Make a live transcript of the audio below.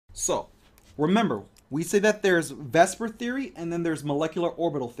So remember, we say that there's Vesper theory and then there's molecular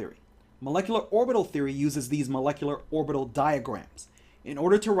orbital theory. Molecular orbital theory uses these molecular orbital diagrams in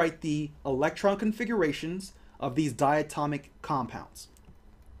order to write the electron configurations of these diatomic compounds.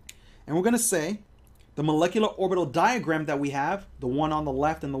 And we're going to say the molecular orbital diagram that we have, the one on the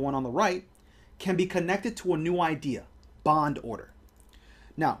left and the one on the right, can be connected to a new idea, bond order.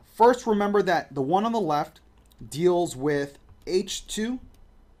 Now, first remember that the one on the left deals with H2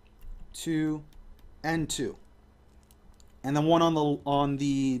 to N2. And the one on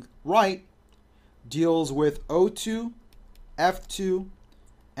the right deals with O2, F2,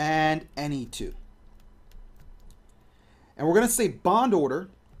 and Ne2. And we're going to say bond order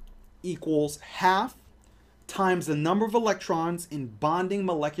equals half times the number of electrons in bonding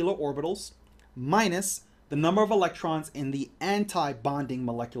molecular orbitals minus the number of electrons in the anti-bonding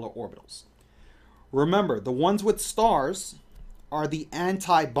molecular orbitals. Remember, the ones with stars are the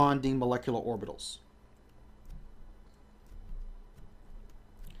anti-bonding molecular orbitals.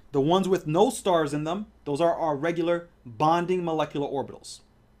 The ones with no stars in them, those are our regular bonding molecular orbitals.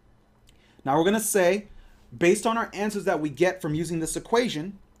 Now we're going to say, based on our answers that we get from using this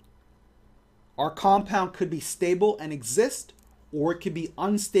equation, our compound could be stable and exist, or it could be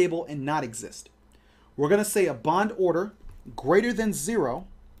unstable and not exist. We're going to say a bond order greater than 0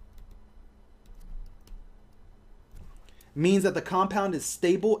 means that the compound is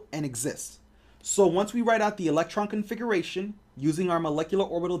stable and exists. So once we write out the electron configuration using our molecular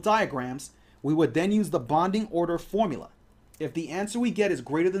orbital diagrams, we would then use the bonding order formula. If the answer we get is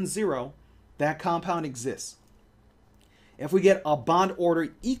greater than 0, that compound exists. If we get a bond order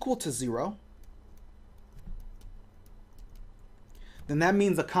equal to 0, then that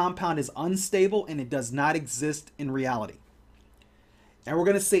means the compound is unstable and it does not exist in reality. And we're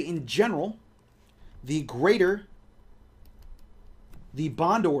going to say in general, the greater the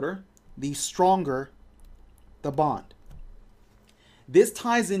bond order, the stronger the bond. This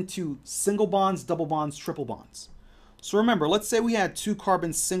ties into single bonds, double bonds, triple bonds. So remember, let's say we had two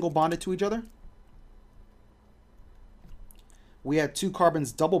carbons single bonded to each other. We had two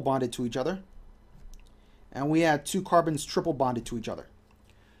carbons double bonded to each other. And we had two carbons triple bonded to each other.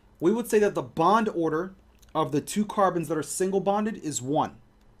 We would say that the bond order of the two carbons that are single bonded is 1.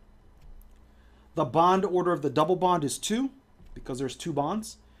 The bond order of the double bond is 2, because there's 2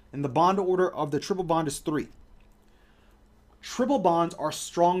 bonds. And the bond order of the triple bond is 3. Triple bonds are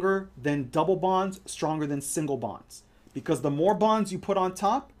stronger than double bonds, stronger than single bonds. Because the more bonds you put on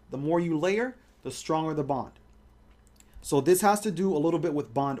top, the more you layer, the stronger the bond. So this has to do a little bit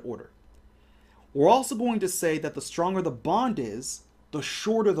with bond order. We're also going to say that the stronger the bond is, the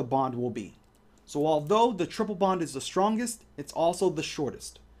shorter the bond will be. So although the triple bond is the strongest, it's also the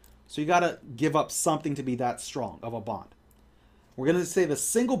shortest. So you got to give up something to be that strong of a bond. We're going to say the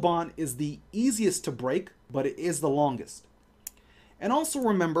single bond is the easiest to break, but it is the longest. And also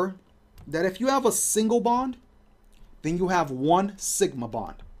remember that if you have a single bond, then you have 1 sigma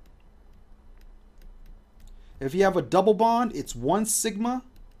bond. If you have a double bond, it's 1 sigma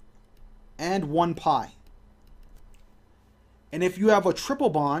and 1 pi. And if you have a triple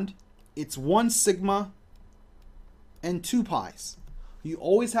bond, it's 1 sigma and 2 pi's. You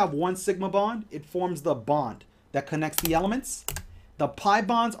always have 1 sigma bond. It forms the bond that connects the elements. The pi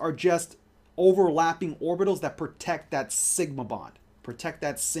bonds are just overlapping orbitals that protect that sigma bond, protect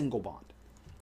that single bond.